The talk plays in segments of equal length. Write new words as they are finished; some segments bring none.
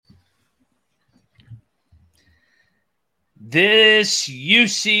This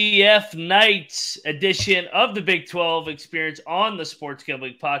UCF Knights edition of the Big 12 Experience on the Sports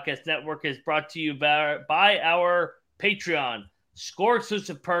Gambling Podcast Network is brought to you by our Patreon. Score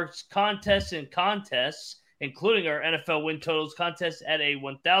exclusive perks, contests, including our NFL win totals contest at a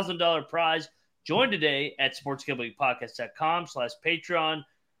 $1,000 prize. Join today at sportsgamblingpodcast.com/Patreon.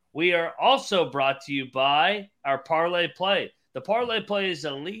 We are also brought to you by our Parlay Play. The Parlay Play is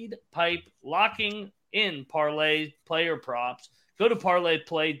a lead pipe locking in parlay player props. Go to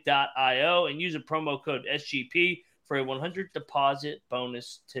parlayplay.io and use a promo code SGP for a 100 deposit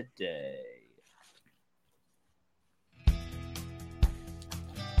bonus today.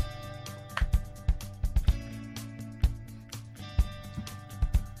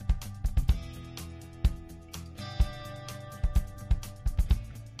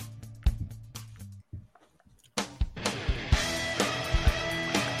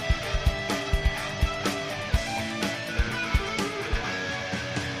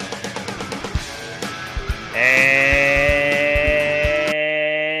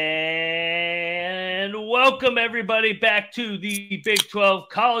 And welcome everybody back to the Big 12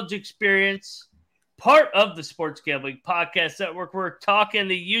 College Experience, part of the Sports Gambling Podcast Network. We're talking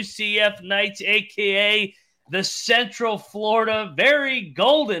the UCF Knights, aka the Central Florida Very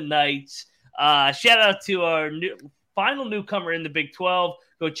Golden Knights. Shout out to our final newcomer in the Big 12.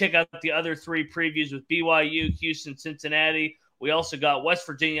 Go check out the other three previews with BYU, Houston, Cincinnati. We also got West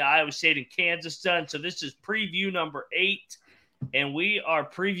Virginia, Iowa State, and Kansas done. So this is preview number 8, and we are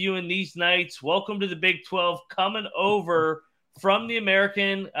previewing these nights. Welcome to the Big 12, coming over from the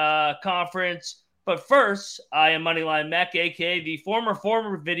American Conference. But first, I am Moneyline Mac, a.k.a. the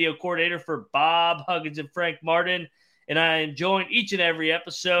former video coordinator for Bob Huggins and Frank Martin, and I am joined each and every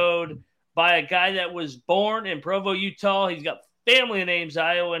episode by a guy that was born in Provo, Utah. He's got family names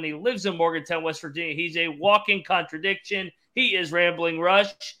Iowa, and he lives in Morgantown, West Virginia. He's a walking contradiction. He is Rambling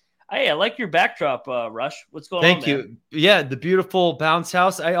Rush. Hey, I like your backdrop, Rush. What's going on, Thank you. Man? Yeah, the beautiful bounce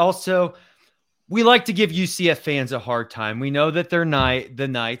house. We like to give UCF fans a hard time. We know that they're the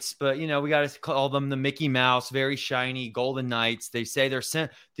Knights, but, we got to call them the Mickey Mouse, very shiny Golden Knights. They say they're the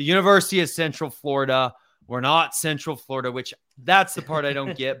University of Central Florida. We're not Central Florida, which that's the part I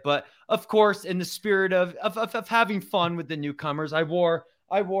don't get. But, of course, in the spirit of having fun with the newcomers, I wore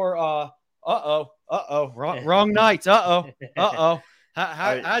wrong Knights. I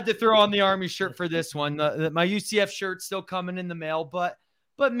had to throw on the Army shirt for this one. My UCF shirt's still coming in the mail, but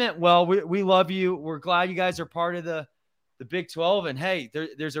meant well. We love you. We're glad you guys are part of the Big 12. And hey,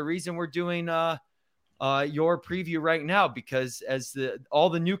 there's a reason we're doing your preview right now, because as all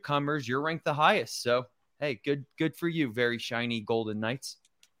the newcomers, you're ranked the highest. So hey, good for you, very shiny Golden Knights.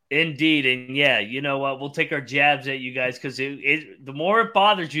 Indeed. And yeah, you know what? We'll take our jabs at you guys, because the more it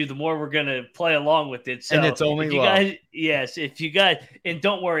bothers you, the more we're going to play along with it. So and it's only if you guys, if you guys, and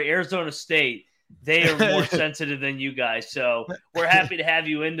don't worry, Arizona State, they are more sensitive than you guys. So we're happy to have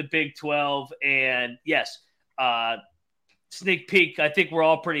you in the Big 12. And yes, sneak peek, I think we're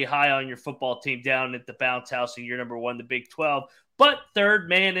all pretty high on your football team down at the bounce house, and you're number 1, the Big 12. But third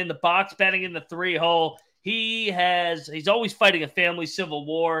man in the box, batting in the 3-hole. He's always fighting a family civil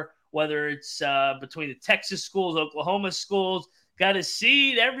war, whether it's between the Texas schools, Oklahoma schools, got his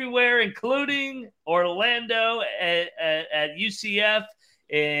seed everywhere, including Orlando at UCF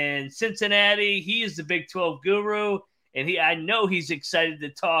and Cincinnati. He is the Big 12 guru, and I know he's excited to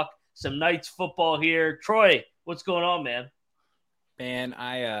talk some Knights football here. Troy, what's going on, man? Man,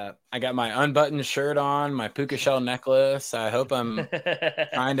 I got my unbuttoned shirt on, my puka shell necklace. I hope I'm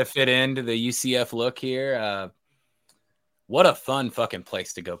trying to fit into the UCF look here. What a fun fucking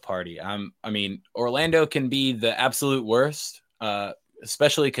place to go party. Orlando can be the absolute worst,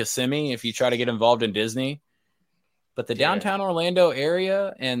 especially Kissimmee if you try to get involved in Disney. But the downtown Orlando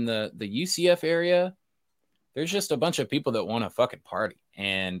area and the UCF area, there's just a bunch of people that want to fucking party.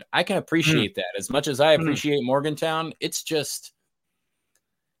 And I can appreciate that. As much as I appreciate Morgantown, it's just...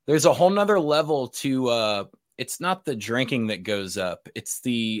 there's a whole nother level to it's not the drinking that goes up. It's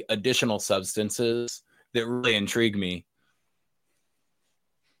the additional substances that really intrigue me.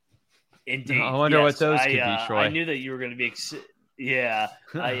 Indeed. I wonder what those could be, Troy. I knew that you were going to be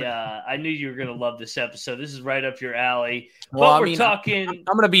I knew you were going to love this episode. This is right up your alley. Well, but we're talking.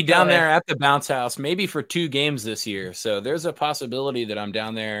 I'm going to be down there at the bounce house maybe for 2 games this year. So there's a possibility that I'm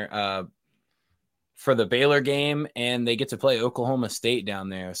down there for the Baylor game, and they get to play Oklahoma State down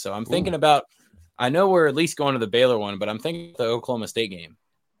there. So I'm thinking about, I know we're at least going to the Baylor one, but I'm thinking the Oklahoma State game.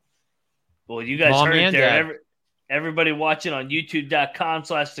 Well, you guys heard it there. Everybody watching on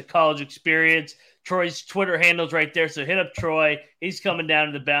youtube.com/the college experience. Troy's Twitter handle's right there. So hit up Troy. He's coming down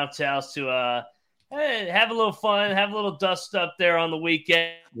to the bounce house to Hey, have a little fun, have a little dust up there on the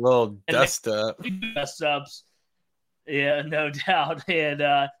weekend. A little dust up. Dust ups. Yeah, no doubt. And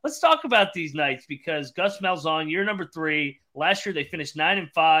let's talk about these nights because Gus Malzahn, year number 3. Last year they finished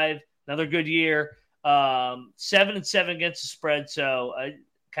 9-5, another good year. 7-7 against the spread, so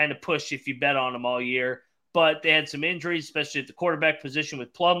kind of push if you bet on them all year. But they had some injuries, especially at the quarterback position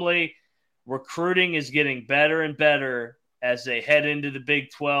with Plumlee. Recruiting is getting better and better as they head into the Big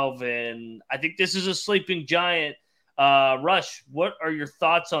 12, and I think this is a sleeping giant. Rush, what are your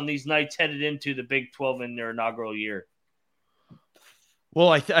thoughts on these nights headed into the Big 12 in their inaugural year? Well,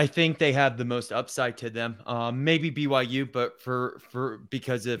 I think they have the most upside to them. Maybe BYU, but for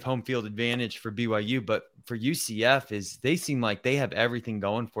because of home field advantage for BYU, but for UCF is they seem like they have everything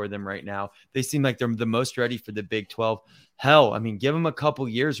going for them right now. They seem like they're the most ready for the Big 12. Hell, I mean, give them a couple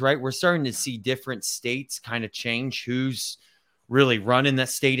years, right? We're starting to see different states kind of change who's really running that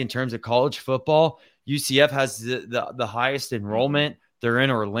state in terms of college football. UCF has the highest enrollment. They're in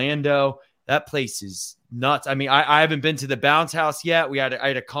Orlando. That place is nuts. I mean, I haven't been to the Bounce House yet. I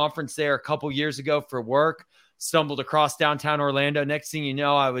had a conference there a couple years ago for work. Stumbled across downtown Orlando. Next thing you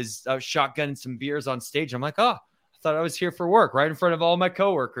know, I was shotgunning some beers on stage. I'm like, oh, I thought I was here for work, right in front of all my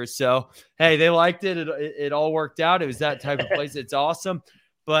coworkers. So, hey, they liked it. It all worked out. It was that type of place. It's awesome.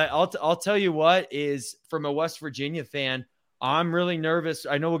 But I'll tell you what is, from a West Virginia fan, I'm really nervous.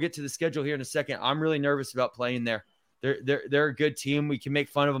 I know we'll get to the schedule here in a second. I'm really nervous about playing there. They're a good team. We can make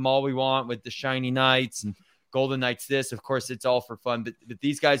fun of them all we want with the shiny Knights and Golden Knights. This, of course, it's all for fun. But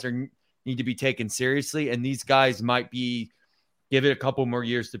these guys need to be taken seriously, and these guys might be, give it a couple more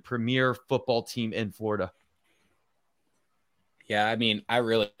years, the premier football team in Florida. Yeah, I mean, I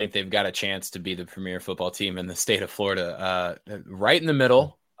really think they've got a chance to be the premier football team in the state of Florida. Right in the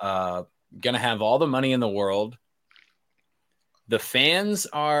middle, going to have all the money in the world. The fans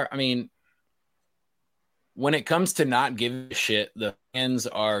are, I mean, when it comes to not giving a shit, the fans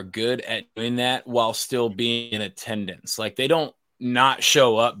are good at doing that while still being in attendance. Like, they don't not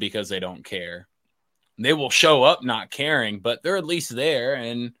show up because they don't care. They will show up not caring, but they're at least there.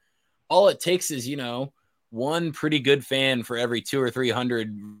 And all it takes is, one pretty good fan for every 200 or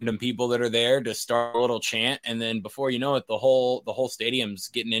 300 random people that are there to start a little chant. And then before you know it, the whole stadium's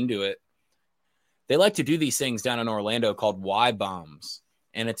getting into it. They like to do these things down in Orlando called Y bombs.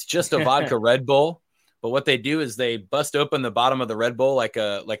 And it's just a vodka Red Bull. But what they do is they bust open the bottom of the Red Bull like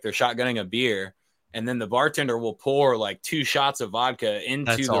they're shotgunning a beer, and then the bartender will pour like 2 shots of vodka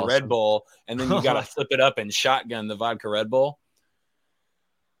into the awesome Red Bull, and then you got to flip it up and shotgun the vodka Red Bull.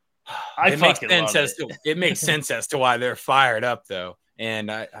 It makes sense as to why they're fired up, though.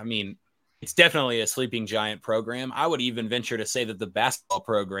 And I mean, it's definitely a sleeping giant program. I would even venture to say that the basketball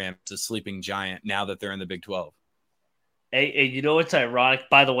program is a sleeping giant now that they're in the Big 12. Hey, you know what's ironic?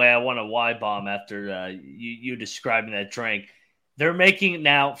 By the way, I want a Y-bomb after you describing that drink. They're making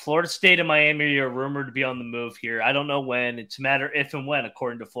now Florida State and Miami are rumored to be on the move here. I don't know when. It's a matter if and when,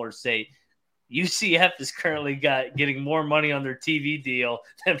 according to Florida State. UCF is currently getting more money on their TV deal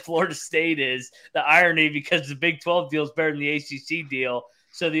than Florida State is. The irony, because the Big 12 deal is better than the ACC deal.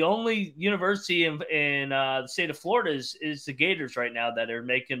 So the only university in the state of Florida is the Gators right now that are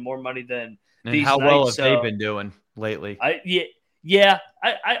making more money than these how nights. well have they been doing lately? Yeah.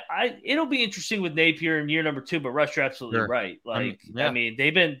 It'll be interesting with Napier in year number 2, but Rush, you're absolutely right. I mean,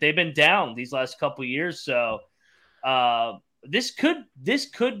 they've been down these last couple of years, so this could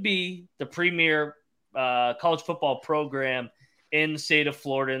be the premier college football program in the state of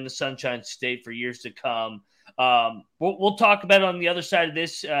Florida, in the Sunshine State, for years to come. We'll talk about it on the other side of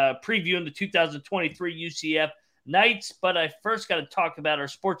this, previewing the 2023 UCF Knights, but I first got to talk about our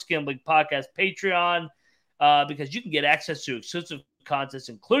sports gambling podcast Patreon, because you can get access to exclusive contests,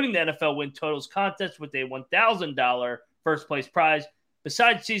 including the NFL win totals contest with a $1,000 first place prize.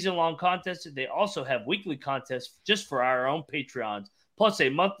 Besides season-long contests, they also have weekly contests just for our own Patreons, plus a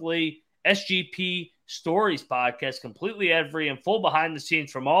monthly SGP Stories podcast, completely ad-free and full behind the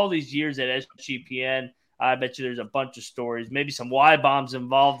scenes from all these years at SGPN. I bet you there's a bunch of stories, maybe some Y-bombs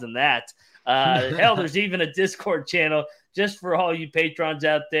involved in that. Hell, there's even a Discord channel just for all you patrons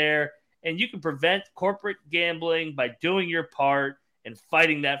out there. And you can prevent corporate gambling by doing your part and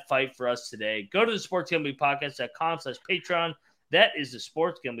fighting that fight for us today. Go to the sportsgamblingpodcast.com/Patreon. That is the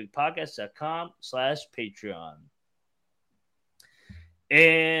sportsgamblingpodcast.com/Patreon.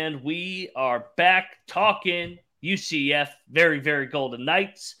 And we are back talking UCF, very, very Golden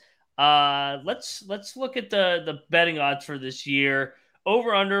Knights. Let's look at the betting odds for this year.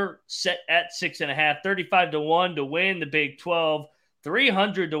 Over under set at 6.5, 35-1 to win the Big 12,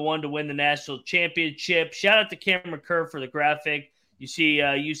 300-1 to win the national championship. Shout out to Cameron Kerr for the graphic. You see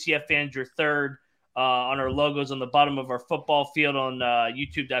UCF fans, your third. on our logos on the bottom of our football field on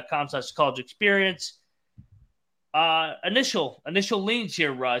youtube.com/college experience. Initial leans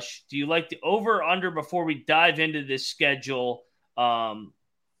here, Rush. Do you like the over or under before we dive into this schedule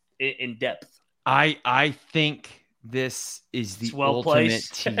in depth? I think this is the ultimate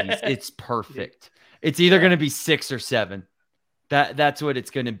tease. It's perfect. It's either going to be 6 or 7. That's what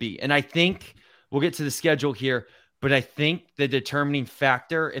it's going to be. And I think we'll get to the schedule here, but I think the determining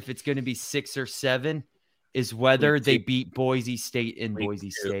factor, if it's going to be 6 or 7, is whether they beat Boise State in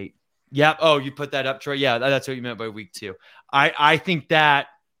Boise State. Yep. Oh, you put that up, Troy. Yeah, that's what you meant by week 2. I think that's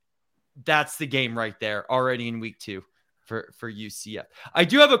the game right there already in week 2 for UCF. I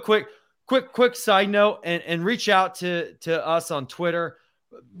do have a quick side note and reach out to us on Twitter.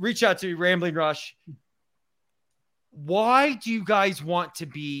 Reach out to Rambling Rush. Why do you guys want to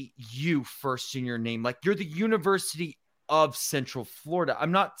be U first in your name? Like, you're the University of Central Florida.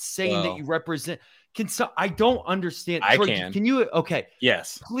 I'm not saying that you represent. I don't understand. I Troy, can. Can you? Okay.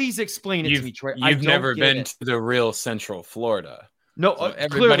 Yes. Please explain it to me, Troy. You've never been to the real Central Florida. No, so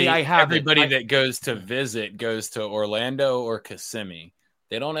clearly I have. Everybody that goes to visit goes to Orlando or Kissimmee.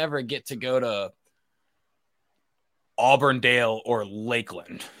 They don't ever get to go to Auburndale or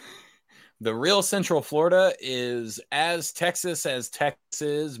Lakeland. The real Central Florida is as Texas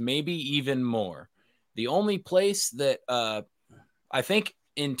is, maybe even more. The only place that I think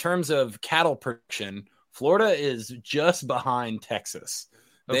in terms of cattle production, Florida is just behind Texas.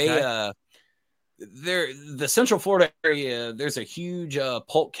 Okay. The Central Florida area, there's a huge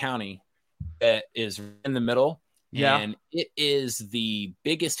Polk County that is in the middle. Yeah. And it is the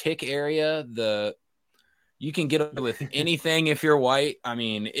biggest hick area. You can get away with anything if you're white. I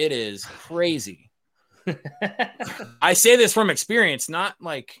mean, it is crazy. I say this from experience, not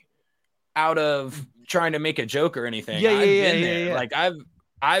like out of trying to make a joke or anything. I've been there. Like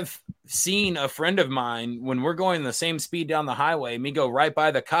I've seen a friend of mine when we're going the same speed down the highway, me go right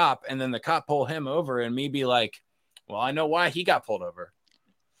by the cop and then the cop pull him over and me be like, well, I know why he got pulled over.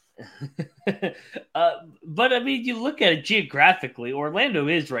 But I mean, you look at it geographically, Orlando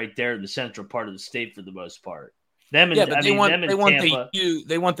is right there in the central part of the state for the most part. They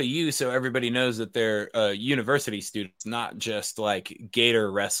want the U so everybody knows that they're university students, not just like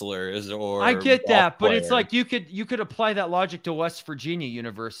Gator wrestlers or. I get that, but it's like you could apply that logic to West Virginia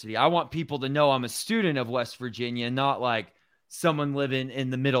University. I want people to know I'm a student of West Virginia, not like someone living in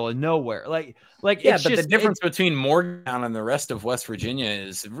the middle of nowhere. Like yeah, but the difference between Morgantown and the rest of West Virginia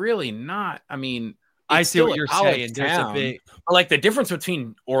is really not. I mean, I see what you're saying. There's a big, like the difference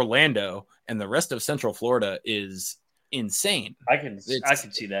between Orlando and the rest of Central Florida is insane. I can see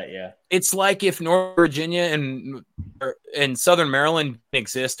that. Yeah, it's like if North Virginia and Southern Maryland didn't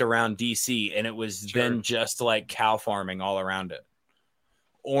exist around DC, and it was then just like cow farming all around it.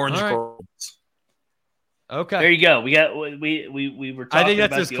 Orange groves. Okay, there you go. We were talking. I think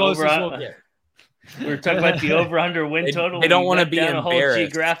that's about as close as we'll get. We were talking about the over/under win total. They don't want to be embarrassed.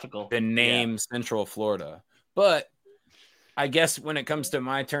 Geographical. The name Central Florida, but I guess when it comes to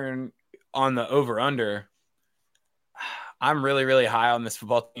my turn on the over/under, I'm really, really high on this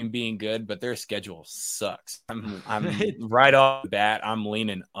football team being good, but their schedule sucks. I'm right off the bat. I'm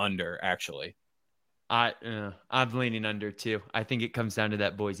leaning under, actually. I'm leaning under too. I think it comes down to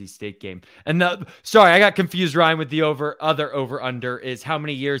that Boise State game. And sorry, I got confused, Ryan, with the other over/under is how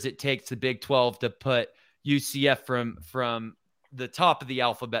many years it takes the Big 12 to put UCF from the top of the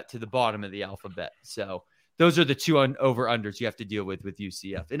alphabet to the bottom of the alphabet. So those are the two over/unders you have to deal with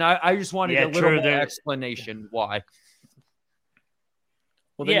UCF. And I just wanted a little more explanation why.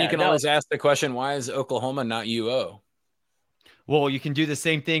 Well, then you can always ask the question, why is Oklahoma not UO? Well, you can do the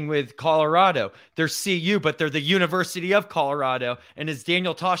same thing with Colorado. They're CU, but they're the University of Colorado. And as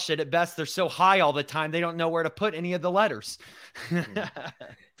Daniel Tosh said it best, they're so high all the time, they don't know where to put any of the letters.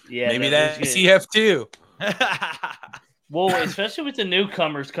 Yeah, maybe that's UCF too. Well, especially with the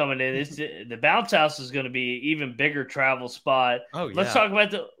newcomers coming in, the bounce house is going to be even bigger travel spot. Oh, yeah.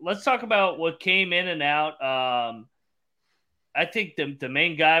 Let's talk about what came in and out. I think the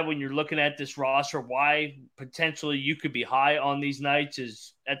main guy when you're looking at this roster, why potentially you could be high on these nights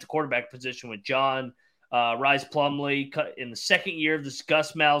is at the quarterback position with John Rice Plumlee in the second year of this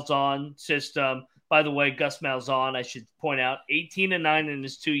Gus Malzahn system. By the way, Gus Malzahn, I should point out, 18-9 in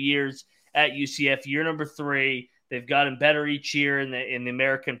his 2 years at UCF. Year number 3, they've gotten better each year in the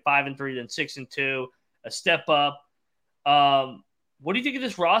American, 5-3 then 6-2, a step up. What do you think of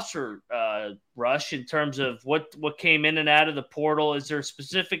this roster, Rush, in terms of what came in and out of the portal? Is there a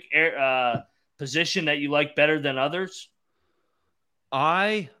specific position that you like better than others?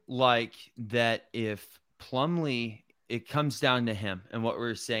 I like that if Plumlee it comes down to him and what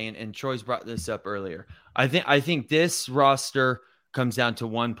we're saying. And Troy's brought this up earlier. I think this roster comes down to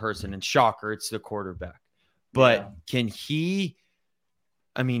one person, and shocker, it's the quarterback. But can he?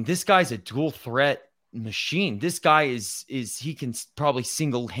 I mean, this guy's a dual threat machine. This guy he can probably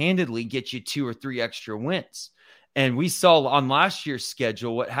single-handedly get you 2 or 3 extra wins. And we saw on last year's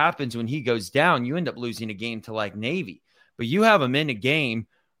schedule what happens when he goes down. You end up losing a game to like Navy, but you have him in a game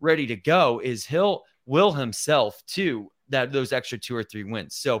ready to go. He'll will himself to those extra 2 or 3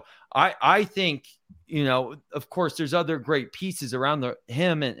 wins. So I think, of course, there's other great pieces around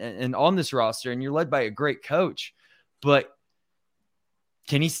him and on this roster, and you're led by a great coach, but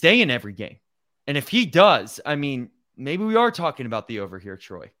can he stay in every game? And if he does, I mean, maybe we are talking about the over here,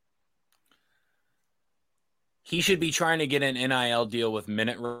 Troy. He should be trying to get an NIL deal with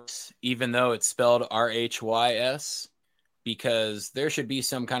Minute Rice, even though it's spelled RHYS, because there should be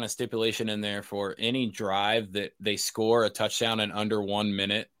some kind of stipulation in there for any drive that they score a touchdown in under 1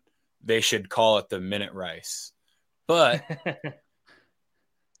 minute. They should call it the Minute Rice. But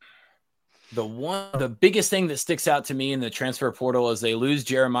the biggest thing that sticks out to me in the transfer portal is they lose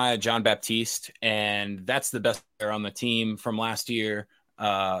Jeremiah John Baptiste, and that's the best player on the team from last year,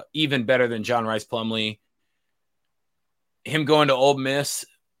 even better than John Rice Plumlee. Him going to Ole Miss,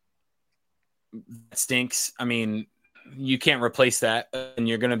 that stinks. I mean, you can't replace that, and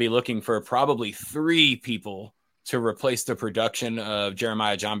you're going to be looking for probably 3 people to replace the production of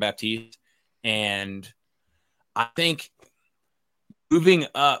Jeremiah John Baptiste. And I think moving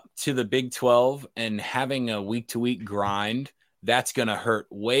up to the Big 12 and having a week-to-week grind, that's going to hurt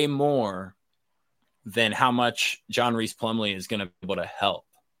way more than how much John Reese Plumlee is going to be able to help.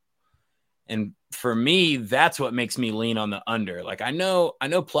 And for me, that's what makes me lean on the under. Like, I know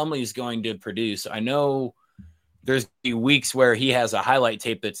Plumlee is going to produce. I know there's weeks where he has a highlight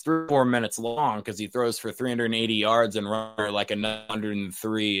tape that's 3 or 4 minutes long because he throws for 380 yards and runs like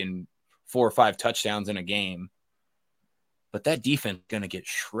 103 and 4 or 5 touchdowns in a game. But that defense is going to get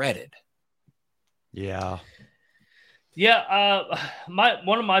shredded. Yeah. Yeah,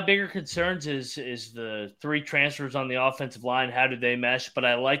 one of my bigger concerns is the 3 transfers on the offensive line. How do they mesh? But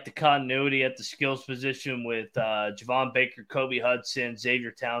I like the continuity at the skills position with Javon Baker, Kobe Hudson,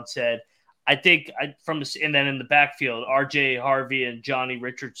 Xavier Townsend. I think and then in the backfield, R.J. Harvey and Johnny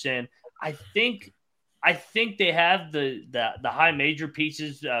Richardson. I think they have the high major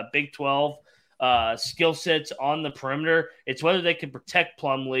pieces, Big 12 skill sets on the perimeter. It's whether they can protect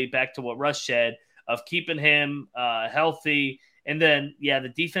Plumlee. Back to what Russ said, of keeping him healthy. And then,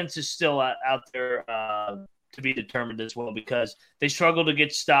 the defense is still out there to be determined as well, because they struggled to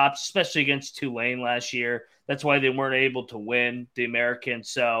get stops, especially against Tulane last year. That's why they weren't able to win the American.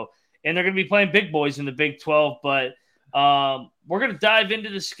 So, and they're going to be playing big boys in the Big 12. But we're going to dive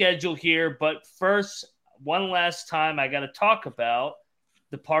into the schedule here. But first, one last time, I got to talk about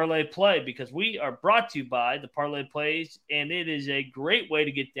the Parlay Play, because we are brought to you by the Parlay Plays, and it is a great way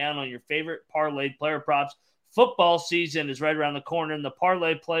to get down on your favorite parlayed player props. Football season is right around the corner, and the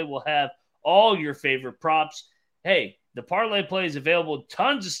Parlay Play will have all your favorite props. Hey, the Parlay Play is available in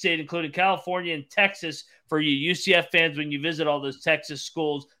tons of states, including California and Texas, for you UCF fans when you visit all those Texas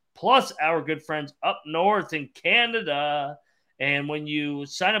schools, plus our good friends up north in Canada. And when you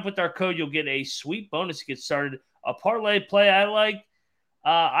sign up with our code, you'll get a sweet bonus to get started. A Parlay Play I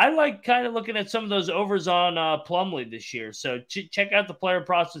like kind of looking at some of those overs on Plumlee this year. So check out the player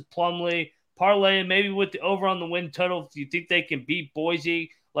props with Plumlee, parlay, maybe with the over on the win total if you think they can beat Boise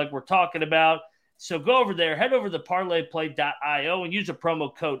like we're talking about. So go over there, head over to parlayplay.io and use the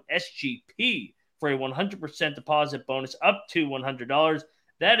promo code SGP for a 100% deposit bonus up to $100.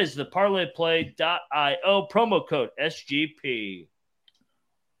 That is the parlayplay.io promo code SGP.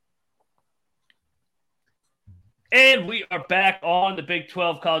 And we are back on the Big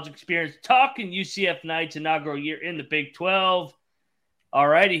 12 College Experience, talking UCF Knights' inaugural year in the Big 12. All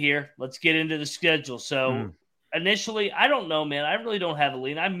righty here. Let's get into the schedule. So initially, I don't know, man. I really don't have a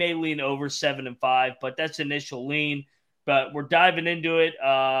lean. I may lean over 7-5, but that's initial lean. But we're diving into it.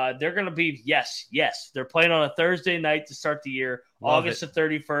 They're going to be, yes. They're playing on a Thursday night to start the year, August the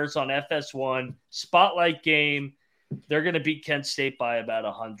 31st on FS1. Spotlight game. They're going to beat Kent State by about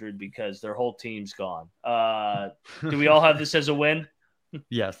 100 because their whole team's gone. Do we all have this as a win?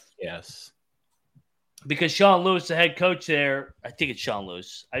 Yes. Because Sean Lewis, the head coach there, I think it's Sean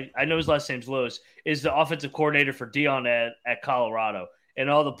Lewis. I know his last name's Lewis, is the offensive coordinator for Dion at Colorado. And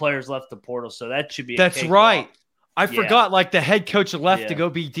all the players left the portal, so that should be That's right. I forgot, like, the head coach left to go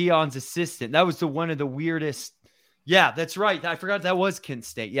be Dion's assistant. That was one of the weirdest. Yeah, that's right. I forgot that was Kent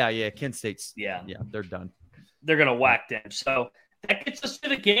State. Yeah, Kent State's. Yeah, they're done. They're going to whack them. So that gets us to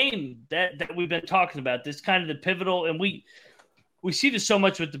the game that we've been talking about. This kind of the pivotal, and we see this so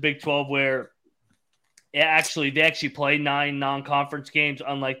much with the Big 12 where they actually play 9 non-conference games,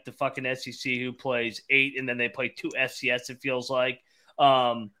 unlike the fucking SEC who plays 8 and then they play 2 FCS. It feels like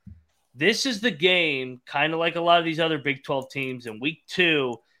this is the game, kind of like a lot of these other Big 12 teams in week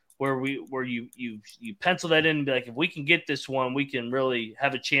 2, where you pencil that in and be like, if we can get this one, we can really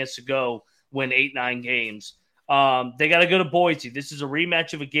have a chance to go win 8-9 games. They got to go to Boise. This is a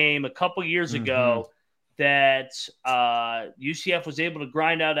rematch of a game a couple years ago that UCF was able to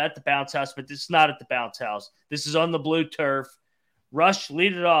grind out at the Bounce House, but this is not at the Bounce House. This is on the blue turf. Rush,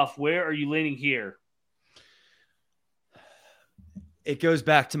 lead it off. Where are you leaning here? It goes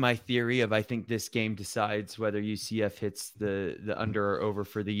back to my theory of I think this game decides whether UCF hits the under or over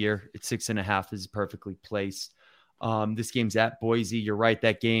for the year. It's 6.5 is perfectly placed. This game's at Boise. You're right.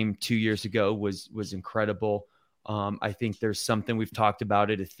 That game 2 years ago was incredible. I think there's something we've talked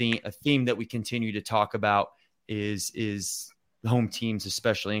about it. A theme that we continue to talk about is home teams,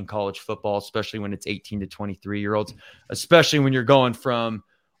 especially in college football, especially when it's 18 to 23-year-olds, especially when you're going from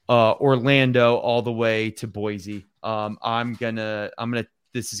Orlando all the way to Boise.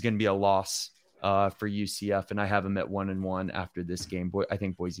 This is gonna be a loss for UCF, and I have them at 1-1 after this game. I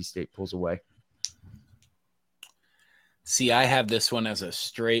think Boise State pulls away. See, I have this one as a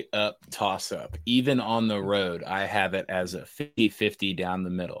straight up toss up. Even on the road, I have it as a 50-50 down the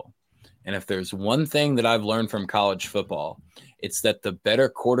middle. And if there's one thing that I've learned from college football, it's that the better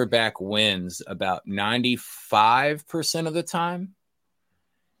quarterback wins about 95% of the time.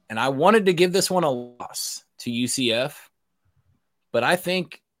 And I wanted to give this one a loss to UCF, but I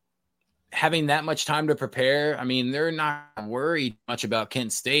think having that much time to prepare, I mean, they're not worried much about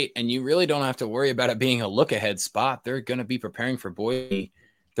Kent State, and you really don't have to worry about it being a look-ahead spot. They're going to be preparing for Boise.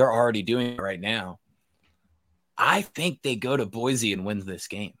 They're already doing it right now. I think they go to Boise and win this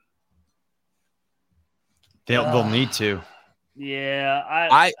game. They'll need to.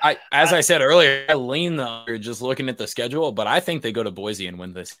 Yeah. As I said earlier, I lean the under just looking at the schedule, but I think they go to Boise and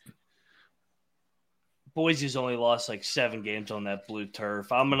win this. Boise's only lost like 7 games on that blue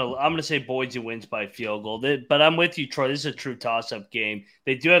turf. I'm gonna say Boise wins by field goal. But I'm with you, Troy. This is a true toss-up game.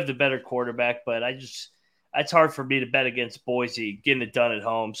 They do have the better quarterback, but it's hard for me to bet against Boise getting it done at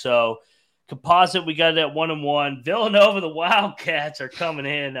home. So composite, we got it at 1-1. Villanova, the Wildcats are coming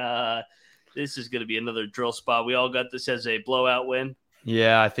in. This is going to be another drill spot. We all got this as a blowout win.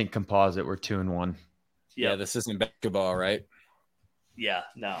 Yeah, I think composite, we're 2-1. Yeah, this isn't basketball, right? Yeah,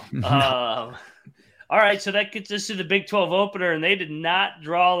 no. All right, so that gets us to the Big 12 opener, and they did not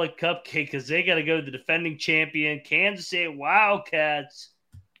draw a cupcake because they got to go to the defending champion, Kansas State Wildcats.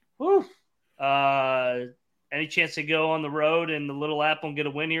 Whew. Any chance to go on the road and the Little Apple and get a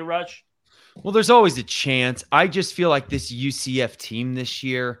win here, Rush? Well, there's always a chance. I just feel like this UCF team this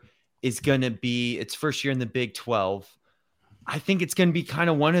year is going to be its first year in the Big 12. I think it's going to be kind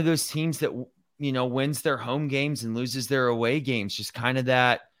of one of those teams that, wins their home games and loses their away games, just kind of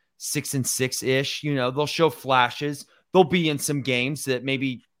that 6-6-ish. They'll show flashes. They'll be in some games that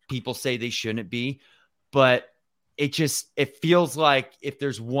maybe people say they shouldn't be, but it feels like if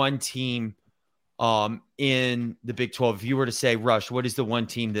there's one team in the Big 12, if you were to say, Rush, what is the one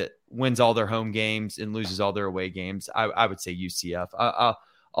team that wins all their home games and loses all their away games? I would say UCF.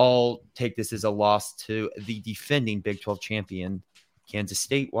 I'll take this as a loss to the defending Big 12 champion, Kansas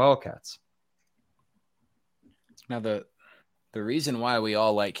State Wildcats. Now, the reason why we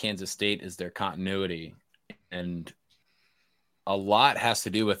all like Kansas State is their continuity, and a lot has to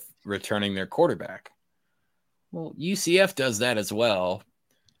do with returning their quarterback. Well, UCF does that as well.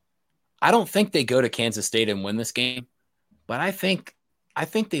 I don't think they go to Kansas State and win this game, but I think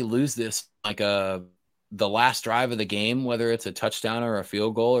they lose this like the last drive of the game, whether it's a touchdown or a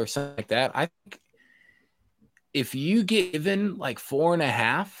field goal or something like that. I think if you get given like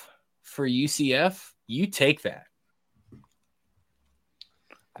 4.5 for UCF, you take that.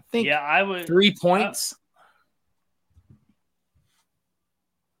 I think I would 3 points.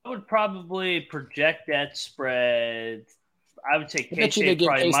 I would probably project that spread. I would say K-State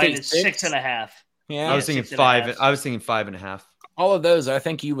probably minus 6.5. Yeah, I was thinking 5. I was thinking 5.5. All of those, I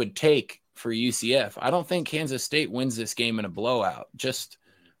think you would take for UCF. I don't think Kansas State wins this game in a blowout. Just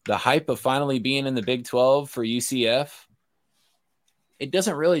the hype of finally being in the Big 12 for UCF. It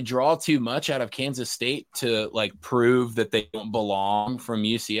doesn't really draw too much out of Kansas State to like prove that they don't belong from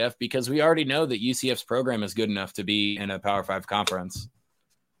UCF, because we already know that UCF's program is good enough to be in a Power 5 conference.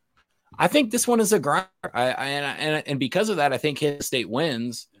 I think this one is a grinder. And because of that, I think Kansas State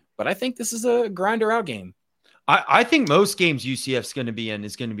wins, but I think this is a grinder out game. I think most games UCF's going to be in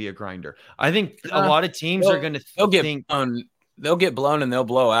is going to be a grinder. I think a lot of teams are going to think they'll get blown and they'll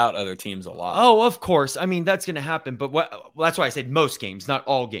blow out other teams a lot. Oh, of course. I mean, that's going to happen. But that's why I said most games, not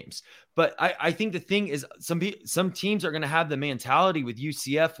all games. But I think the thing is some teams are going to have the mentality with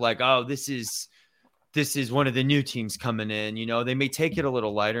UCF like, oh, this is one of the new teams coming in. You know, they may take it a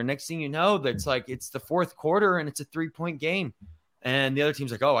little lighter. Next thing you know, that's like it's the fourth quarter and it's a 3-point game. And the other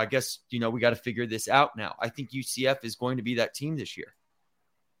team's like, oh, I guess, you know, we got to figure this out now. I think UCF is going to be that team this year.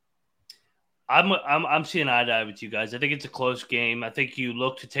 I'm seeing eye to eye with you guys. I think it's a close game. I think you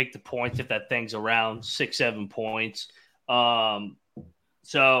look to take the points if that thing's around 6-7 points.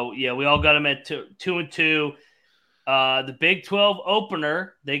 So yeah, we all got them at 2-2. The Big 12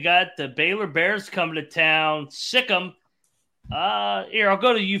 opener, they got the Baylor Bears coming to town. Sick 'em. Here, I'll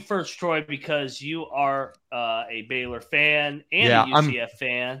go to you first, Troy, because you are a Baylor fan and a UCF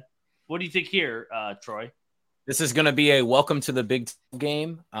fan. What do you think here, Troy? This is going to be a welcome to the Big 12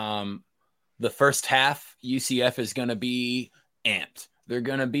 game. The first half, UCF is going to be amped. They're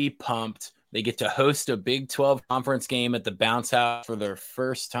going to be pumped. They get to host a Big 12 conference game at the Bounce House for their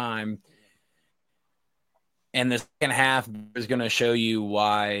first time. And the second half is going to show you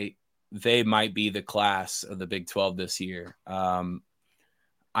why they might be the class of the Big 12 this year. I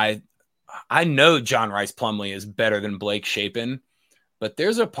know John Rice Plumlee is better than Blake Shapen, but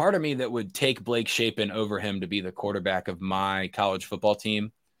there's a part of me that would take Blake Shapen over him to be the quarterback of my college football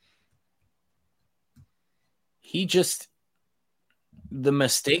team. The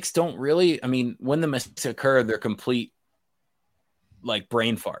mistakes don't really, I mean, when the mistakes occur, they're complete like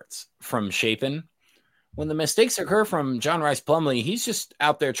brain farts from Shapen. When the mistakes occur from John Rice Plumlee, he's just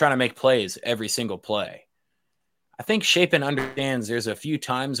out there trying to make plays every single play. I think Shapen understands there's a few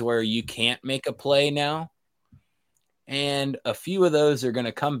times where you can't make a play now. And a few of those are going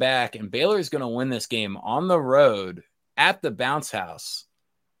to come back, and Baylor is going to win this game on the road at the Bounce House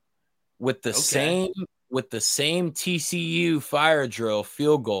with the same TCU fire drill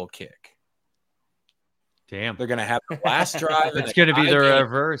field goal kick. Damn. They're going to have the last drive. It's going to be the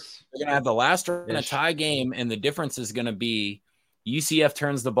reverse. They're going to have the last drive in a tie game, and the difference is going to be UCF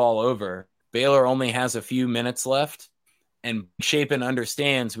turns the ball over. Baylor only has a few minutes left, and Shapen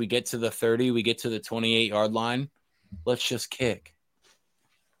understands we get to the 30, we get to the 28-yard line. Let's just kick.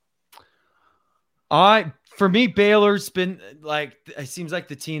 For me, Baylor's been like, it seems like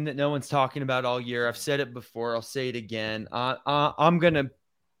the team that no one's talking about all year. I've said it before. I'll say it again. I'm going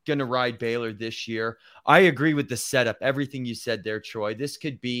to ride Baylor this year. I agree with the setup. Everything you said there, Troy. This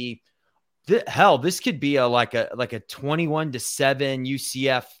could be a 21-7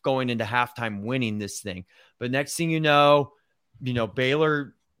 UCF going into halftime winning this thing. But next thing you know,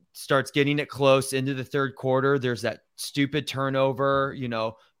 Baylor starts getting it close into the third quarter. There's that stupid turnover,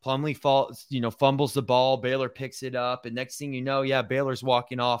 Plumlee fumbles the ball. Baylor picks it up. And next thing you know, Baylor's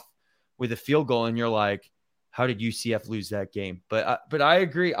walking off with a field goal. And you're like, how did UCF lose that game? But I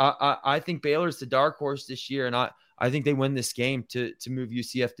agree. I think Baylor's the dark horse this year. And I think they win this game to move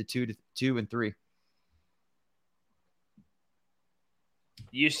UCF to 2-3.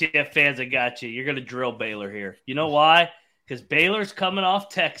 UCF fans, I got you. You're going to drill Baylor here. You know why? Because Baylor's coming off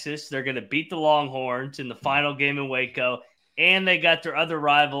Texas. They're going to beat the Longhorns in the final game in Waco. And they got their other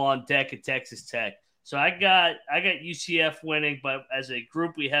rival on deck at Texas Tech. So I got UCF winning, but as a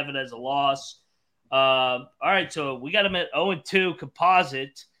group, we have it as a loss. All right, so we got them at 0-2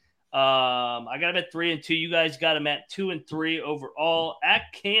 composite. I got them at 3-2. You guys got them at 2-3 overall. At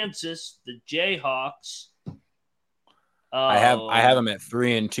Kansas, the Jayhawks. I have them at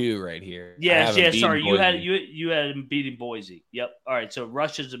 3-2 right here. Yes. Sorry, you had them beating Boise. Yep. All right, so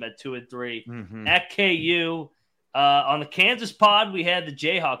rushes them at 2-3. Mm-hmm. At KU. On the Kansas pod, we had the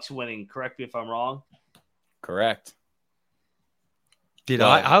Jayhawks winning. Correct me if I'm wrong. Correct.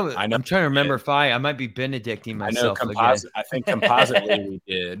 I'm trying to remember if I might be Benedicting myself. I think compositely we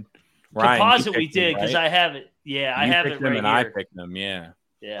did. Composite we did because I have it. Yeah, I have it right here. I picked them. Yeah.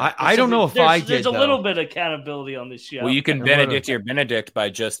 I don't know if I did. There's a little bit of accountability on this show. Well, you can Benedict by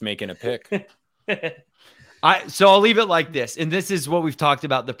just making a pick. So I'll leave it like this, and this is what we've talked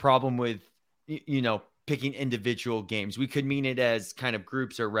about. The problem with picking individual games. We could mean it as kind of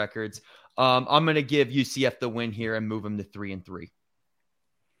groups or records. I'm going to give UCF the win here and move them to 3-3.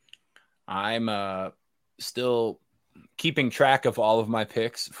 I'm still keeping track of all of my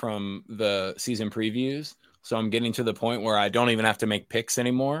picks from the season previews. So I'm getting to the point where I don't even have to make picks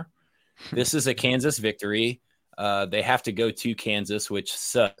anymore. This is a Kansas victory. They have to go to Kansas, which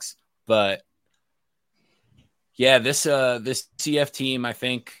sucks. But yeah, this CF team, I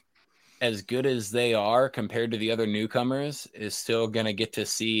think, as good as they are compared to the other newcomers, is still going to get to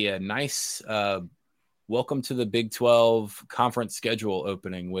see a nice welcome to the Big 12 conference schedule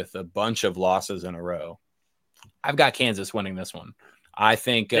opening with a bunch of losses in a row. I've got Kansas winning this one. I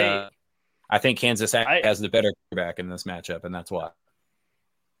think Kansas has the better quarterback in this matchup, and that's why.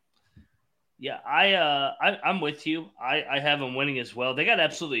 Yeah, I'm with you. I have them winning as well. They got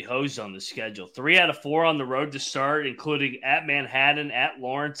absolutely hosed on the schedule. 3 out of 4 on the road to start, including at Manhattan, at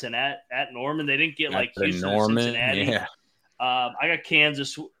Lawrence, and at Norman. They didn't get like Houston or Cincinnati. Yeah. I got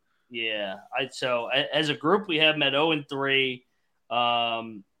Kansas. Yeah. So as a group, we have them at 0-3.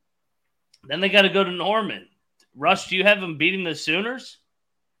 Then they got to go to Norman. Rush, do you have them beating the Sooners?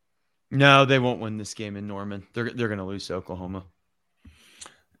 No, they won't win this game in Norman. They're going to lose to Oklahoma.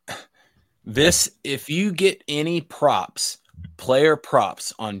 If you get any player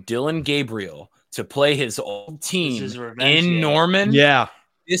props on Dylan Gabriel to play his old team in Norman,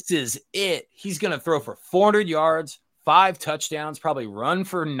 this is it. He's going to throw for 400 yards, 5 touchdowns, probably run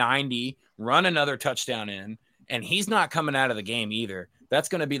for 90, run another touchdown in, and he's not coming out of the game either. That's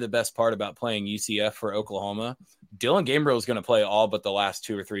going to be the best part about playing UCF for Oklahoma. Dylan Gabriel is going to play all but the last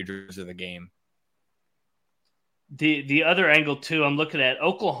 2 or 3 drives of the game. The other angle, too, I'm looking at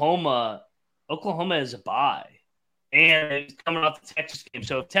Oklahoma is a bye, and it's coming off the Texas game.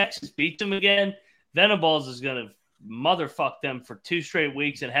 So if Texas beats them again, Venables is going to motherfuck them for 2 straight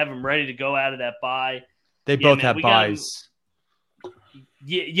weeks and have them ready to go out of that bye. They both have byes.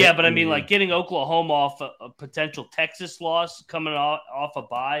 Yeah, but I mean, like getting Oklahoma off a potential Texas loss coming off a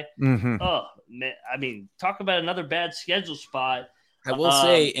bye. Mm-hmm. Oh, man. I mean, talk about another bad schedule spot. I will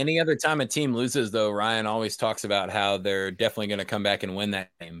say any other time a team loses, though, Ryan always talks about how they're definitely going to come back and win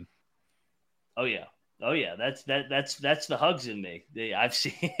that game. Oh yeah. That's the hugs in me. I've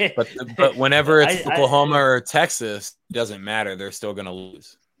seen it. But whenever it's Oklahoma or Texas, it doesn't matter. They're still going to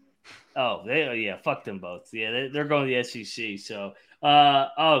lose. Oh, fuck them both. Yeah, they're going to the SEC. So,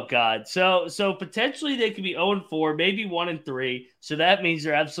 oh god. So potentially they could be 0-4, maybe 1-3. So that means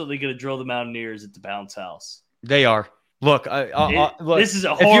they're absolutely going to drill the Mountaineers at the Bounce House. They are. Look, look. This is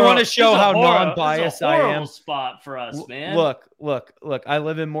a if you want to show how non-biased I am, spot for us, man. Look. I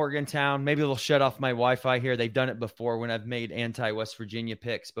live in Morgantown. Maybe they'll shut off my Wi-Fi here. They've done it before when I've made anti-West Virginia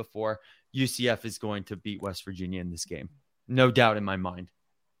picks before. UCF is going to beat West Virginia in this game, no doubt in my mind.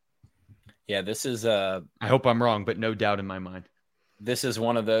 Yeah, this is. I hope I'm wrong, but no doubt in my mind. This is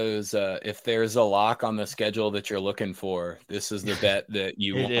one of those. If there's a lock on the schedule that you're looking for, this is the bet that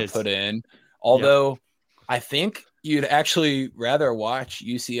you want to put in. Although, I think you'd actually rather watch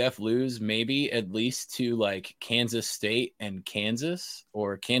UCF lose maybe at least to like Kansas State and Kansas,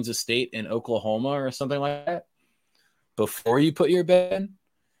 or Kansas State and Oklahoma or something like that before you put your bet in.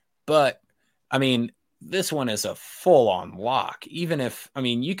 But I mean, this one is a full-on lock. Even if, I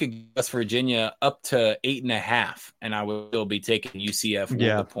mean, you could West Virginia up to 8.5, and I would still be taking UCF with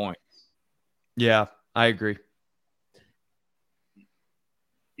the point. Yeah, I agree.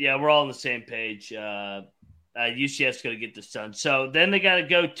 Yeah, we're all on the same page. UCF's going to get this done. So then they got to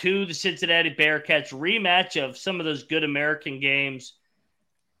go to the Cincinnati Bearcats, rematch of some of those good American games.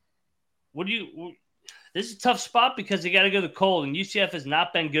 This is a tough spot because they got to go to the cold, and UCF has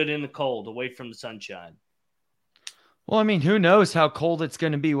not been good in the cold, away from the sunshine. Well, I mean, who knows how cold it's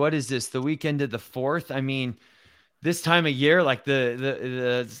going to be? What is this, the weekend of the 4th? I mean, this time of year, like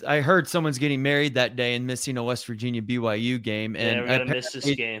I heard someone's getting married that day and missing a West Virginia BYU game, and we're gonna miss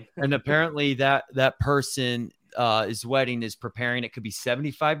this game. And apparently that person his wedding is preparing. It could be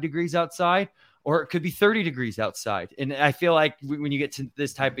 75 degrees outside, or it could be 30 degrees outside. And I feel like when you get to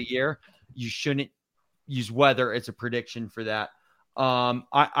this type of year, you shouldn't use weather as a prediction for that.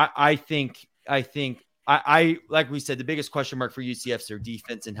 I think like we said, the biggest question mark for UCF is their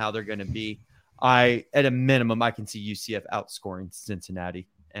defense and how they're going to be. At a minimum, I can see UCF outscoring Cincinnati,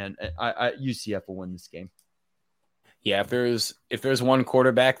 and UCF will win this game. Yeah, if there's one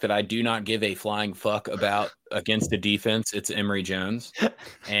quarterback that I do not give a flying fuck about against the defense, it's Emory Jones.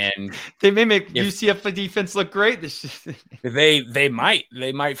 And they may make UCF defense look great this year. They might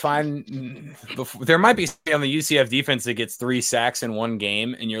find there might be on the UCF defense that gets 3 sacks in one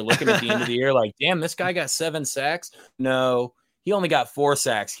game, and you're looking at the end of the year like, damn, this guy got 7 sacks. No, he only got 4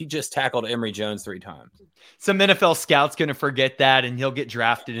 sacks. He just tackled Emory Jones 3 times. Some NFL scout's going to forget that, and he'll get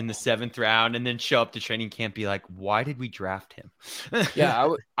drafted in the 7th round and then show up to training camp, be like, why did we draft him?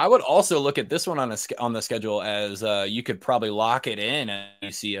 Yeah, I would also look at this one on the schedule as you could probably lock it in at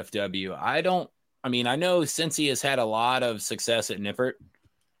UCFW. I know Cincy has had a lot of success at Nippert,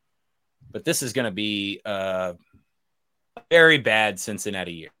 but this is going to be a very bad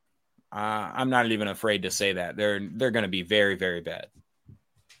Cincinnati year. I'm not even afraid to say that. They're going to be very, very bad.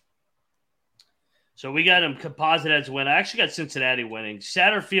 So we got them composite as a win. I actually got Cincinnati winning.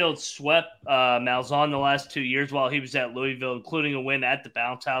 Satterfield swept Malzahn the last 2 years while he was at Louisville, including a win at the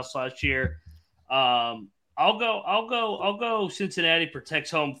Bounce House last year. I'm I'll go. Cincinnati protects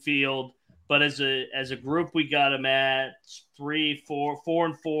home field, but as a group, we got them at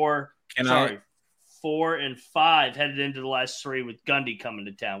 4-4. 4 and 5 headed into the last 3 with Gundy coming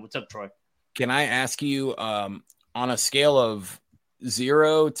to town. What's up, Troy? Can I ask you, on a scale of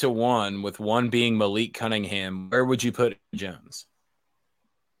 0 to 1, with 1 being Malik Cunningham, where would you put Jones?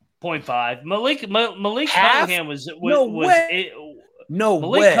 0.5. Malik Cunningham was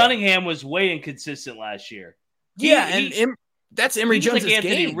Cunningham was way inconsistent last year. That's Emory Jones' like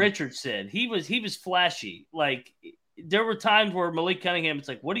Anthony game. Richardson. He was flashy. Like there were times where Malik Cunningham, it's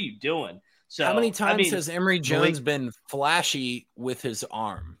like, what are you doing? So how many times has Emory Jones been flashy with his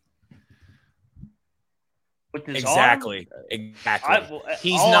arm? With his Exactly. arm?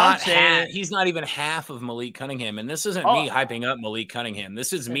 He's not even half of Malik Cunningham, and this isn't me hyping up Malik Cunningham.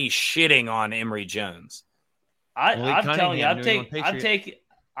 This is me shitting on Emory Jones. I'm telling you, I'm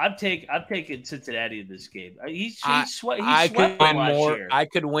taking Cincinnati in this game. I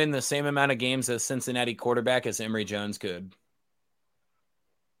could win the same amount of games as Cincinnati quarterback as Emory Jones could.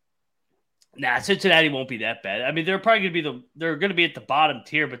 Nah, Cincinnati won't be that bad. I mean, they're probably going to be at the bottom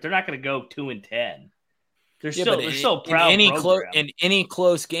tier, but they're not going to go 2-10. They're still proud. In any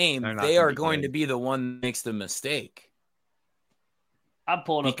close game, they are going to be the one that makes the mistake. I'm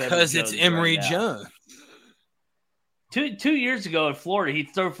pulling up because it's Emory Jones. 2 years ago in Florida, he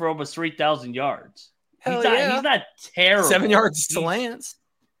threw for almost 3,000 yards. He's not terrible. 7 yards slants.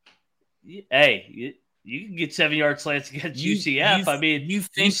 Hey, you can get 7-yard slants against UCF. You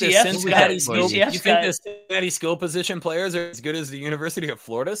think the Cincinnati skill position players are as good as the University of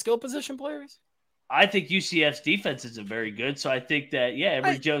Florida skill position players? I think UCF's defense isn't very good, so I think that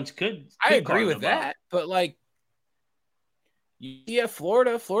Emory Jones could. I agree with that, but like UCF,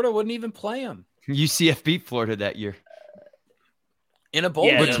 Florida wouldn't even play him. UCF beat Florida that year in a bowl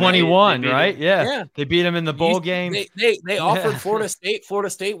game. With 21, right? Yeah, they beat him in the bowl game. They offered Florida State. Florida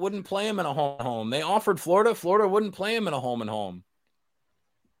State wouldn't play him in a home. They offered Florida wouldn't play him in a home and home.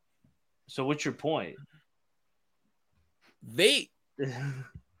 So what's your point?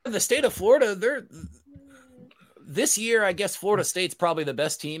 The state of Florida, this year, I guess Florida State's probably the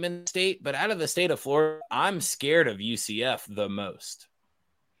best team in the state, but out of the state of Florida, I'm scared of UCF the most.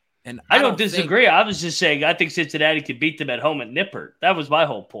 And I don't disagree. I was just saying I think Cincinnati could beat them at home at Nippert. That was my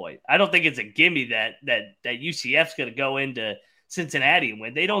whole point. I don't think it's a gimme that UCF's going to go into Cincinnati and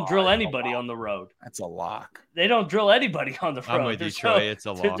win. They don't drill anybody on the road. That's a lock. They don't drill anybody on the road. I'm with you, Troy. It's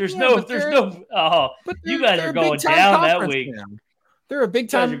a lock. There's no. You guys are going down that week. They're a big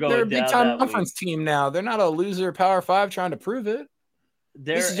time conference team now. They're not a loser Power 5 trying to prove it.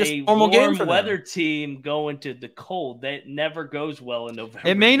 They're a warm weather team going to the cold. That never goes well in November.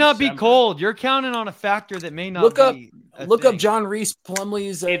 It may not be cold. You're counting on a factor that may not be. Look up John Reese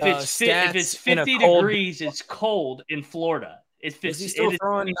Plumlee's if it's 50 degrees, it's cold in Florida. Was he still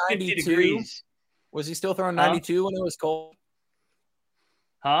throwing 92? Was he still throwing 92 when it was cold?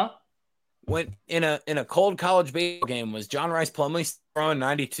 Huh? When in a cold college baseball game, was John Rice Plumlee throwing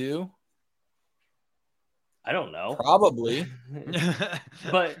 92? I don't know. Probably.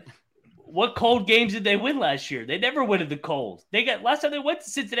 But what cold games did they win last year? They never win in the cold. Last time they went to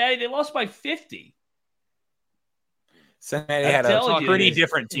Cincinnati, they lost by 50. Cincinnati had a pretty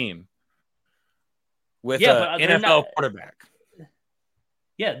different team with an NFL quarterback.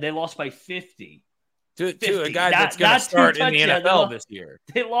 Yeah, they lost by 50. To a guy that's going to start in the NFL this year.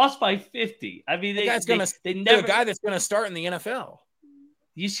 They lost by 50. I mean, a guy that's going to start in the NFL.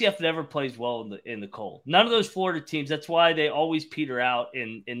 UCF never plays well in the cold. None of those Florida teams. That's why they always peter out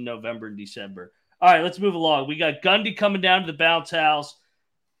in November and December. All right, let's move along. We got Gundy coming down to the bounce house.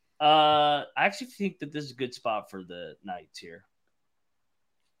 I actually think that this is a good spot for the Knights here.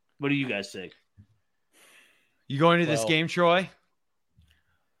 What do you guys think? You going to this game, Troy?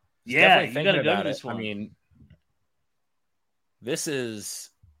 Yeah, you got to go to this one. I mean, this is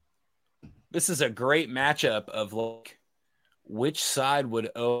a great matchup of like, which side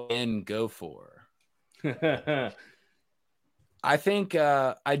would ON go for? I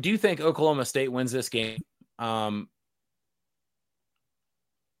do think Oklahoma State wins this game. Not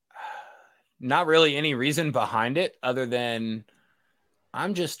really any reason behind it other than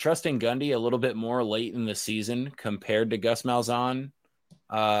I'm just trusting Gundy a little bit more late in the season compared to Gus Malzahn.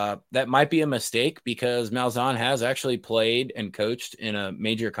 That might be a mistake because Malzahn has actually played and coached in a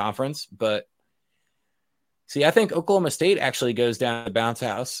major conference, but see, I think Oklahoma State actually goes down to bounce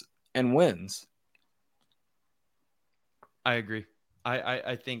house and wins. I agree.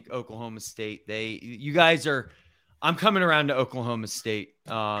 I think Oklahoma State, you guys are, I'm coming around to Oklahoma State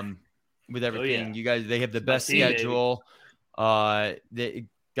with everything. You guys, they have the best schedule.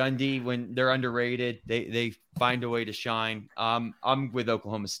 Gundy, when they're underrated, they find a way to shine. I'm with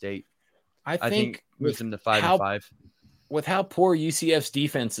Oklahoma State. I think moves them to 5-5. With how poor UCF's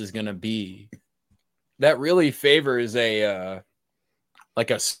defense is going to be, that really favors a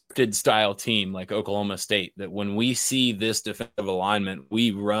scripted style team like Oklahoma State, that when we see this defensive alignment,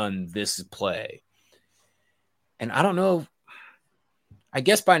 we run this play. And I don't know. I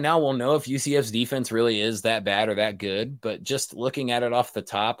guess by now we'll know if UCF's defense really is that bad or that good. But just looking at it off the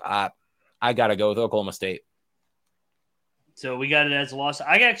top, I got to go with Oklahoma State. So we got it as a loss.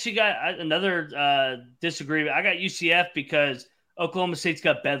 I actually got another disagreement. I got UCF because Oklahoma State's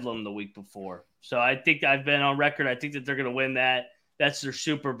got Bedlam the week before. So I think I've been on record. I think that they're going to win that. That's their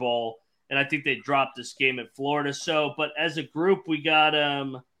Super Bowl. And I think they dropped this game at Florida. So, but as a group, we got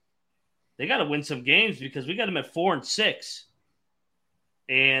they got to win some games because we got them at 4-6.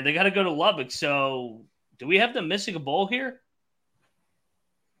 And they got to go to Lubbock. So do we have them missing a bowl here?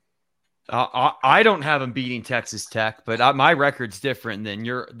 I don't have them beating Texas Tech, but my record's different than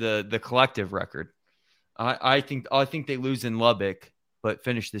the collective record. I think they lose in Lubbock, but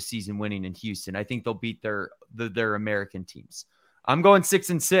finish the season winning in Houston. I think they'll beat their American teams. I'm going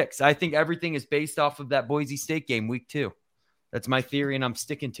 6-6. I think everything is based off of that Boise State game, week 2. That's my theory, and I'm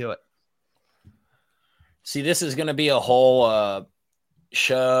sticking to it. See, this is going to be a whole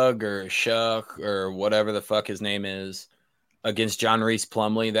Shug or Shuck or whatever the fuck his name is against John Reese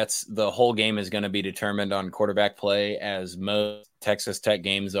Plumlee. That's the whole game is going to be determined on quarterback play, as most Texas Tech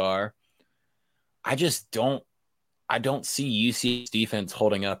games are. I don't see UC's defense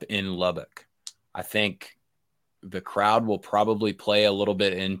holding up in Lubbock. I think the crowd will probably play a little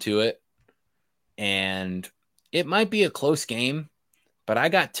bit into it, and it might be a close game, but I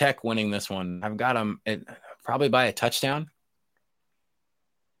got Tech winning this one. I've got them probably by a touchdown.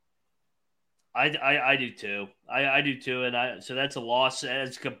 I do too. I do too, and so that's a loss.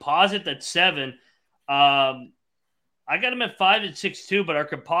 As a composite, that's 7. I got them at 5-6 too, but our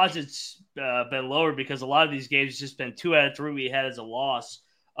composite's been lower because a lot of these games just been 2 out of 3 we had as a loss.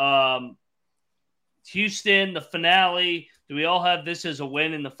 Houston, the finale. Do we all have this as a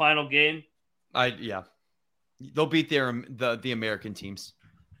win in the final game? Yeah, they'll beat the American teams.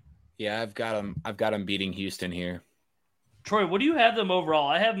 Yeah, I've got them beating Houston here. Troy, what do you have them overall?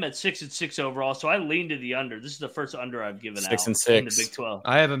 I have them at 6-6 overall, so I lean to the under. This is the first under I've given 6-6 in the Big 12.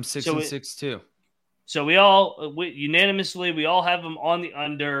 I have them 6-6 too. So we all unanimously we all have them on the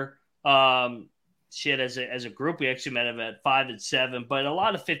under. As a group, we actually met them at 5-7, but a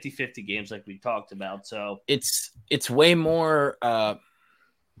lot of 50-50 games like we talked about. So it's way more. I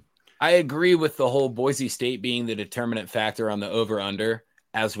agree with the whole Boise State being the determinant factor on the over-under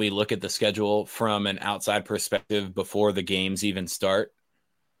as we look at the schedule from an outside perspective before the games even start.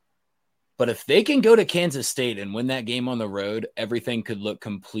 But if they can go to Kansas State and win that game on the road, everything could look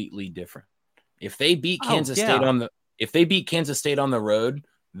completely different. If they beat Kansas State on the road,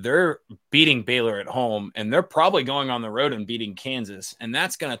 they're beating Baylor at home, and they're probably going on the road and beating Kansas, and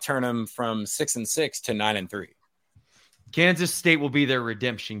that's going to turn them from 6-6 to 9-3. Kansas State will be their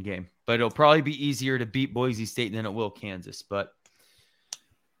redemption game, but it'll probably be easier to beat Boise State than it will Kansas. But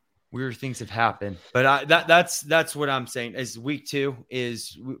weird things have happened. But that's what I'm saying. Is week 2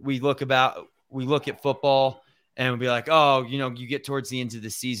 is we look at football. And we'll be like, oh, you get towards the end of the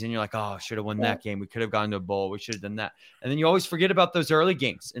season, you're like, oh, should have won that game. We could have gone to a bowl. We should have done that. And then you always forget about those early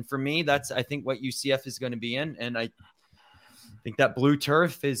games. And for me, that's, I think, what UCF is going to be in. And I think that blue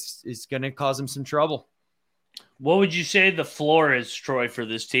turf is going to cause them some trouble. What would you say the floor is, Troy, for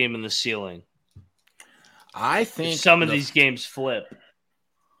this team and the ceiling? I think if some of these games flip.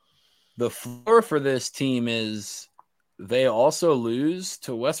 The floor for this team is they also lose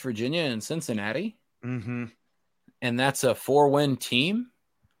to West Virginia and Cincinnati. Mm-hmm. And that's a 4-win team,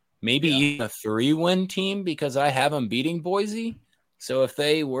 maybe even a 3-win team, because I have them beating Boise. So if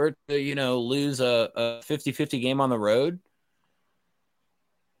they were to, lose a 50-50 game on the road,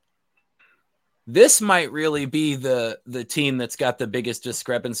 this might really be the team that's got the biggest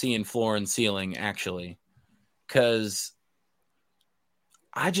discrepancy in floor and ceiling, actually, because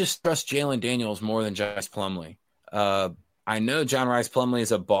I just trust Jalen Daniels more than Rice Plumlee. I know John Rice Plumlee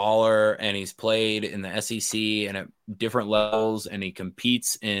is a baller, and he's played in the SEC and at different levels, and he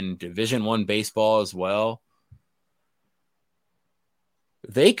competes in Division I baseball as well.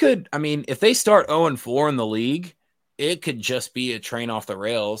 They could, if they start 0-4 in the league, it could just be a train off the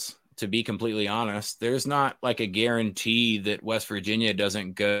rails, to be completely honest. There's not like a guarantee that West Virginia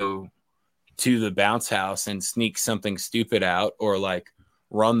doesn't go to the bounce house and sneak something stupid out, or like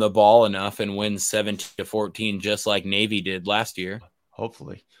run the ball enough and win 17-14, just like Navy did last year.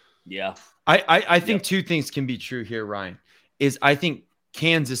 Hopefully. Yeah. I think 2 things can be true here, Ryan, is I think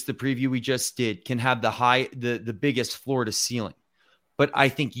Kansas, the preview we just did, can have the biggest floor to ceiling. But I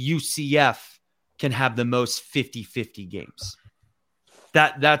think UCF can have the most 50-50 games.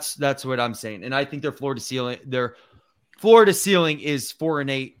 That's what I'm saying. And I think their floor to ceiling is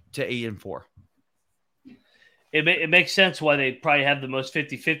 4-8 to 8-4. It makes sense why they probably have the most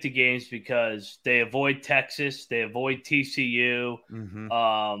 50-50 games, because they avoid Texas, they avoid TCU.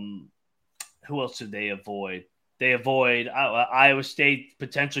 Mm-hmm. Who else did they avoid? They avoid Iowa State.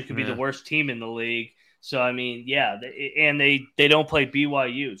 Potentially could be the worst team in the league. So I mean, they don't play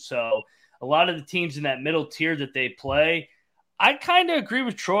BYU. So a lot of the teams in that middle tier that they play, I kind of agree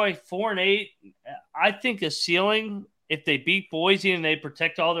with Troy. 4-8. I think a ceiling, if they beat Boise and they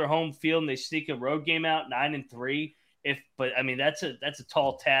protect all their home field and they sneak a road game out 9-3. But I mean, that's a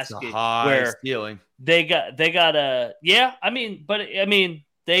tall task. It's a high ceiling. They got they got how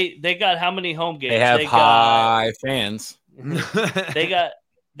many home games? They have high fans. They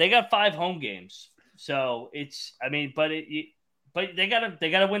got 5 home games. So it's, I mean, but they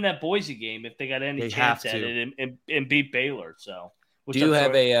gotta win that Boise game if they got any chance at it and beat Baylor. So do you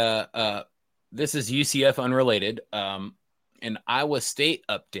have a this is UCF unrelated, an Iowa State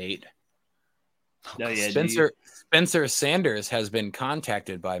update? No, yeah, Spencer Sanders has been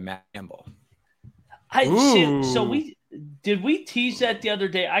contacted by Matt Campbell. So we tease that the other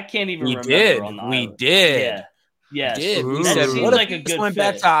day? I can't even remember. We did. Yeah. Yes. We did. We that said, seems what like if a good went fit.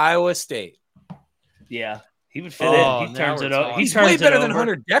 back to Iowa State? Yeah, he would fit in. He turns it over. He's way better than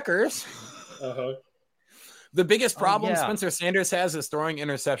Hunter Deckers. Uh-huh. The biggest problem Spencer Sanders has is throwing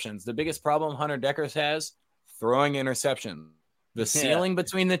interceptions. The biggest problem Hunter Deckers has, throwing interceptions. The ceiling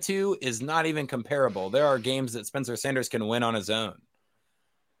between the two is not even comparable. There are games that Spencer Sanders can win on his own.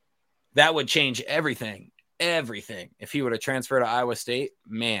 That would change everything. If he were to transfer to Iowa State,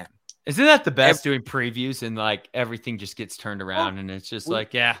 man. Isn't that the best, doing previews and like everything just gets turned around and it's just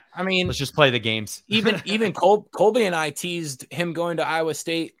I mean, let's just play the games. even Colby and I teased him going to Iowa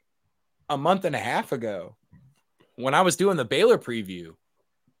State a month and a half ago when I was doing the Baylor preview.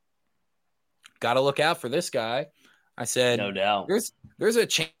 Got to look out for this guy. I said, no doubt. There's a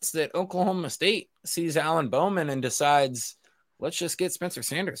chance that Oklahoma State sees Alan Bowman and decides, let's just get Spencer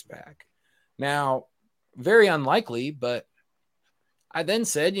Sanders back. Now, very unlikely, but I then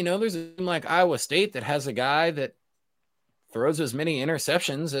said, there's a team like Iowa State that has a guy that throws as many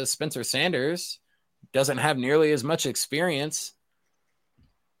interceptions as Spencer Sanders, doesn't have nearly as much experience.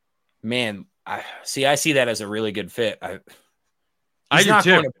 Man, I see that as a really good fit. He's not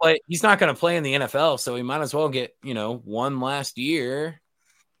going to play in the NFL, so he might as well get, one last year.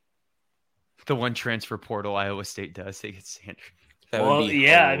 The one transfer portal Iowa State does, they get Sanders. Well,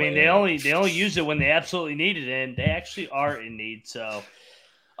 yeah, I mean, they only use it when they absolutely need it, and they actually are in need. So,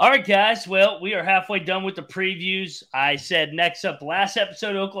 all right, guys. Well, we are halfway done with the previews. I said next up, last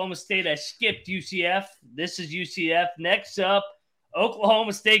episode, Oklahoma State. I skipped UCF. This is UCF. Next up,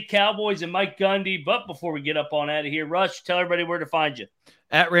 Oklahoma State Cowboys and Mike Gundy. But before we get up on out of here, Rush, tell everybody where to find you.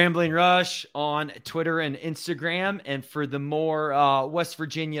 At Rambling Rush on Twitter and Instagram. And for the more West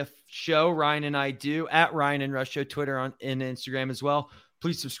Virginia show Ryan and I do, at Ryan and Rush Show, Twitter and Instagram as well.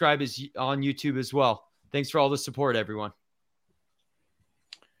 Please subscribe on YouTube as well. Thanks for all the support, everyone.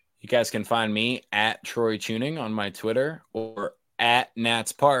 You guys can find me at Troy Tuning on my Twitter or at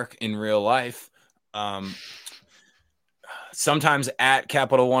Nats Park in real life. Sometimes at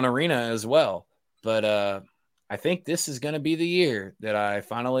Capital One Arena as well. But I think this is going to be the year that I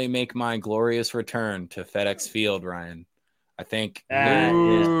finally make my glorious return to FedEx Field, Ryan. I think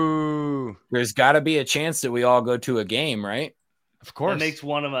there's got to be a chance that we all go to a game, right? Of course. That makes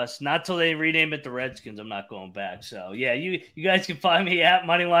one of us. Not till they rename it the Redskins. I'm not going back. So, yeah, you guys can find me at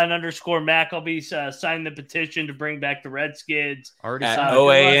Moneyline_Mac. I'll be signing the petition to bring back the Redskins. Already at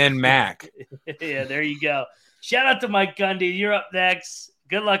OAN Mac. Yeah, there you go. Shout out to Mike Gundy. You're up next.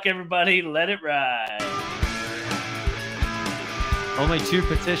 Good luck, everybody. Let it ride. Only 2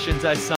 petitions I signed.